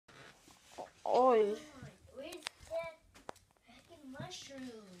Oh. Where's that fucking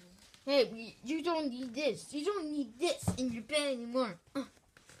mushroom? Hey, you don't need this. You don't need this in your bed anymore. I'm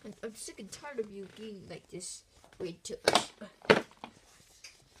sick and tired of you being like this. Wait till.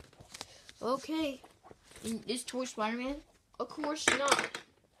 Okay. Is Toy Spider-Man? Of course not.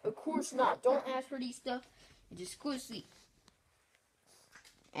 Of course not. Don't ask for these stuff. And just go to sleep.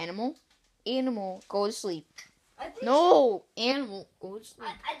 Animal, go to sleep. No, animal, go to sleep.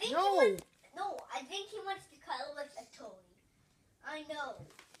 I think no. I think he wants to cuddle with a toy. I know.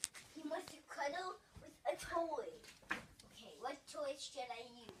 He wants to cuddle with a toy. Okay, what toy should I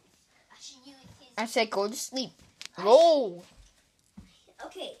use? I should use his. I said go to sleep. No.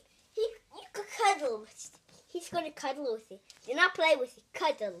 Okay, you could cuddle with it. He's going to cuddle with it. Do not play with it.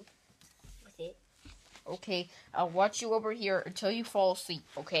 Cuddle with it. Okay, I'll watch you over here until you fall asleep,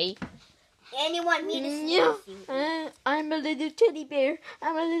 okay? And you want me to sleep with you? I'm a little teddy bear.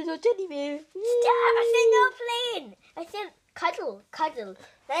 I'm a little teddy bear. Stop! I said no playing. I said cuddle.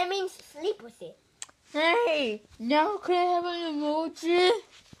 That means sleep with it. Hey, now can I have an emoji?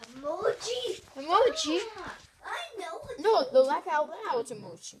 Emoji? Ah, I know. No, the laugh out loud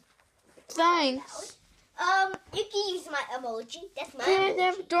emoji. Thanks. You can use my emoji. That's my Can I emoji.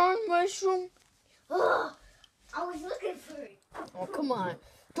 have a darn mushroom? Oh, I was looking for it. Oh, come on.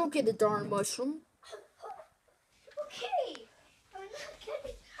 Don't get the darn mushroom. Okay. I'm not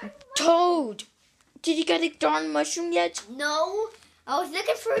getting Toad, did you get a darn mushroom yet? No, I was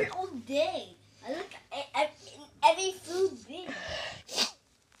looking for it all day. I look at every food bin.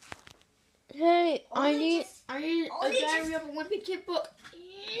 Hey, I need only a diary of a One Big Kid book. I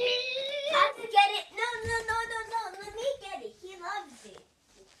have to get it. No. Let me get it. He loves it.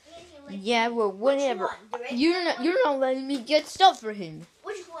 Yeah, well, whatever. Which one? You're not letting me get stuff for him.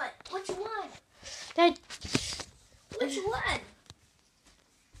 Which one? That. Which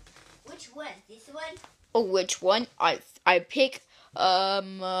one? This one? Oh, which one? I pick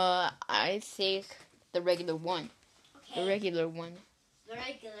I think the regular one. Okay. The regular one. The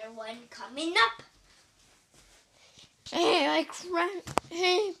regular one coming up. Hey, I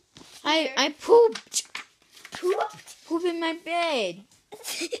pooped. Poop in my bed.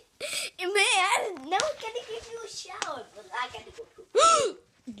 Man, now I'm gonna give you a shower, but I gotta go poop.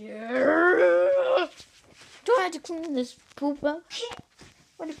 Do I have to clean this poop up?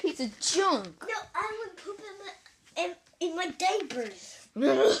 What a piece of junk. No, I would poop in my diapers.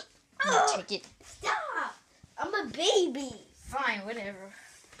 Take it. Stop! I'm a baby. Fine, whatever.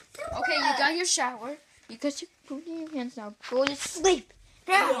 Okay, you got your shower. You got your poop in your hands now. Go to sleep.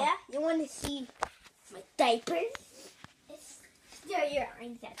 Yeah, you want to see my diapers? Still your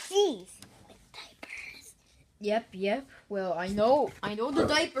eyes that sees my diapers. Yep. Well, I know the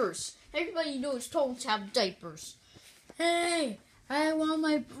diapers. Everybody knows toads have diapers. Hey, I want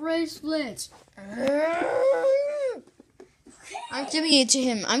my bracelet. I'm giving it to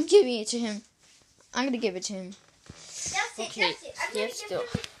him. I'm gonna give it to him. That's Okay, it. I'm stand gonna still.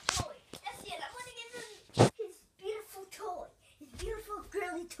 give him his toy. That's it. I'm gonna give him his beautiful toy. His beautiful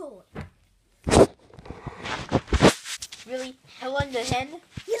girly toy. Really, Helen the hen?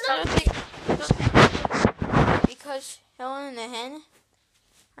 He I loves don't think because Helen the hen.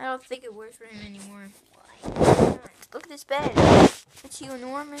 I don't think it works for him anymore. Look at this bed. It's too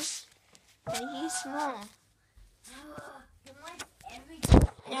enormous, and he's small. He likes everything.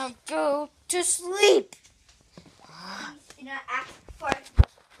 Now go to sleep. Please do not ask for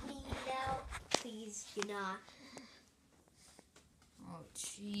me now. Please do not. Oh,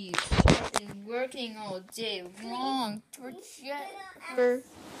 jeez. I've been working all day long for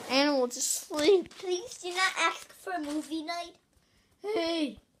animal to sleep. Please do not ask for a movie night.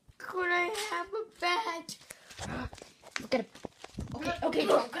 Hey, could I have a bat? Okay.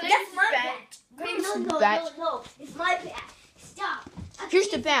 That's my bat. Here's the No. bat. It's my bat. Stop. Here's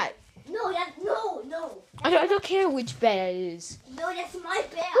the bat. No. I don't care which bat it is. No, that's my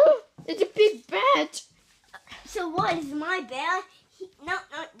bat. It's a big bat. So what is my bat? No,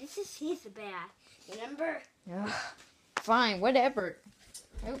 this is his bat. Remember? Fine, whatever.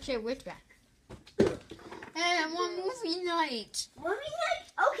 I don't care which bat. Hey, I want movie night. Movie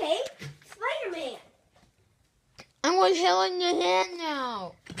night? Okay. Spider-Man. I want Helen the Hand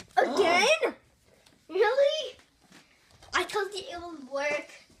now. Again? Really? I told you it would work.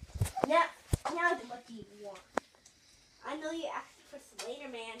 Now what do you want? I know you asked for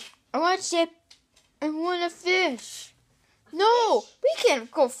Spider-Man. I want a fish. No, we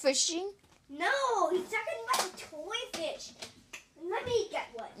can't go fishing. No, he's talking about a toy fish. Let me get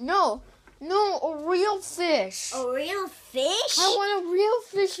one. No, a real fish. A real fish? I want a real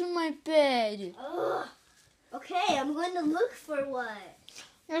fish in my bed. Ugh. Okay, I'm going to look for one.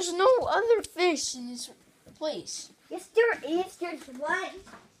 There's no other fish in this place. Yes, there is. There's one.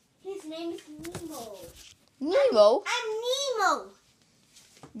 His name is Nemo. Nemo? I'm Nemo.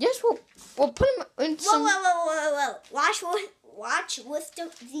 Yes, we'll put him in some... Whoa. Watch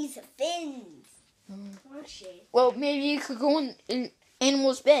with these fins. Watch it. Well, maybe you could go in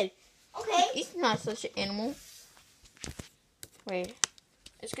animal's bed. Okay. He's not such an animal. Wait.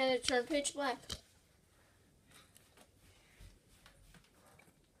 It's gonna turn pitch black.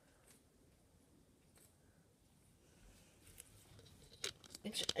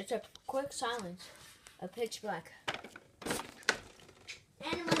 It's a quick silence. A pitch black.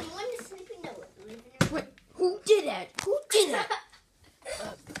 Animal, you want to sleep in the Wait, who did that? Who did that?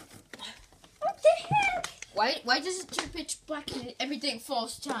 What the heck? Why does it turn pitch black and everything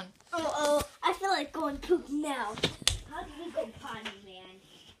falls down? Oh, I feel like going poop now. How do we go potty, man?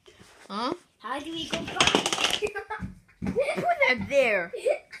 Huh? How do we go potty? Who put that there?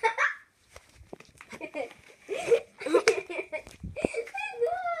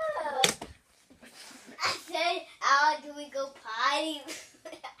 No. I said, how do we go potty?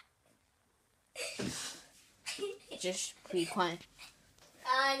 Just be quiet.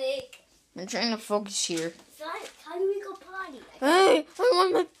 Sonic. I'm trying to focus here. Sonic, how do we go potty? Hey, I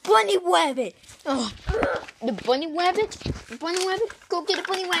want my bunny rabbit. Oh, the bunny rabbit? The bunny rabbit? Go get a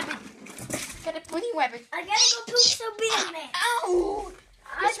bunny rabbit. Get a bunny rabbit. I gotta go poop so bad, man. Ow!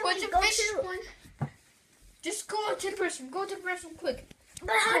 This do one's we a go fish poop? one. Just go to the restroom. Go to the restroom quick.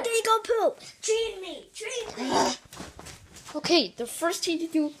 But how do we go poop? Treat me. Okay, the first thing to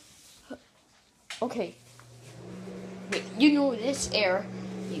do... Okay. Wait, you know this air.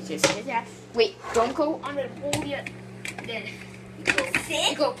 You just sit that. Wait, don't go on the bowl yet. Then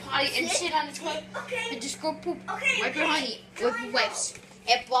you go potty and sit on the toilet. Okay. And just go poop Okay, right behind you with wipes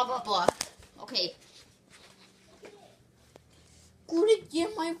and blah blah blah. Okay. Go to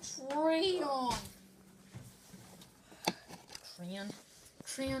get my crayon.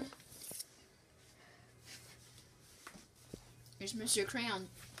 Crayon. Here's Mr. Crayon.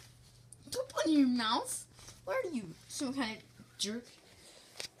 Don't put it in your mouth. Where are you? Some kind of jerk.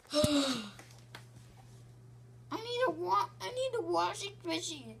 I need a washing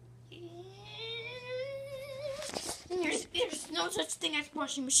machine. There's no such thing as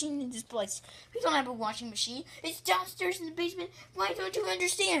washing machine in this place. We don't have a washing machine. It's downstairs in the basement. Why don't you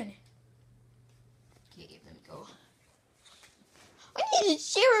understand? Okay, let me go. I need a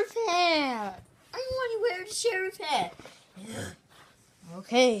sheriff hat. I want to wear the sheriff hat.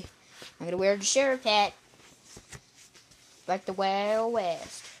 Okay, I'm gonna wear the sheriff hat. Like the Wild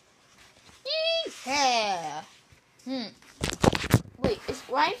West. Yeah. Wait,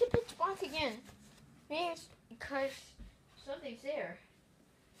 why is it pitch black again? Maybe it's because something's there.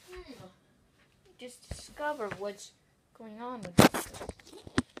 Just discover what's going on with this.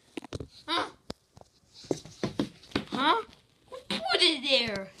 Huh? Who put it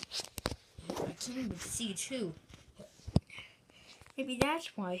there? I can't even see too. Maybe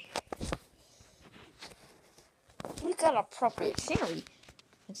that's why. We got appropriate scenery.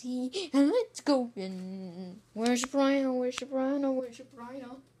 Let's go. Where's Brian?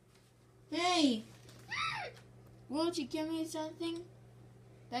 Hey! Won't you give me something?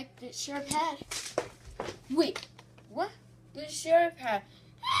 Like the sheriff hat? Wait, what? The sheriff hat.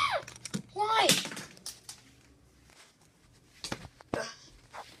 Why?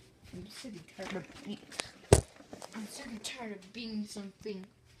 I'm sick and tired of being something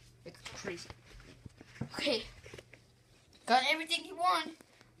like crazy. Okay. Got everything you want.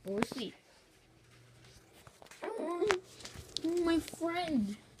 We'll see. My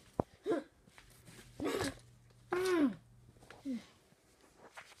friend. I'm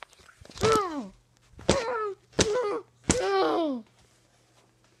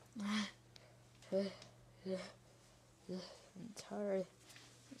tired.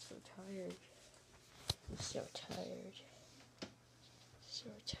 I'm so tired.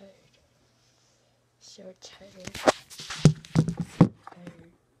 So tired.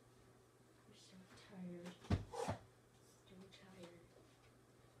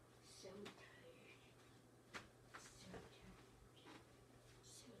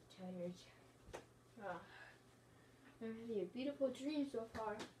 I'm having a beautiful dream so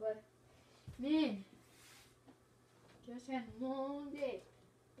far, but man, just had a long day.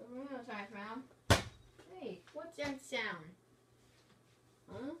 The room I found. Hey, what's that sound?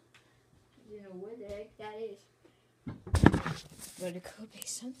 Huh? I don't know what the heck that is. But it could be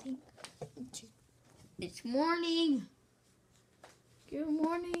something. It's morning. Good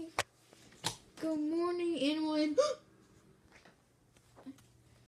morning. Good morning, anyone.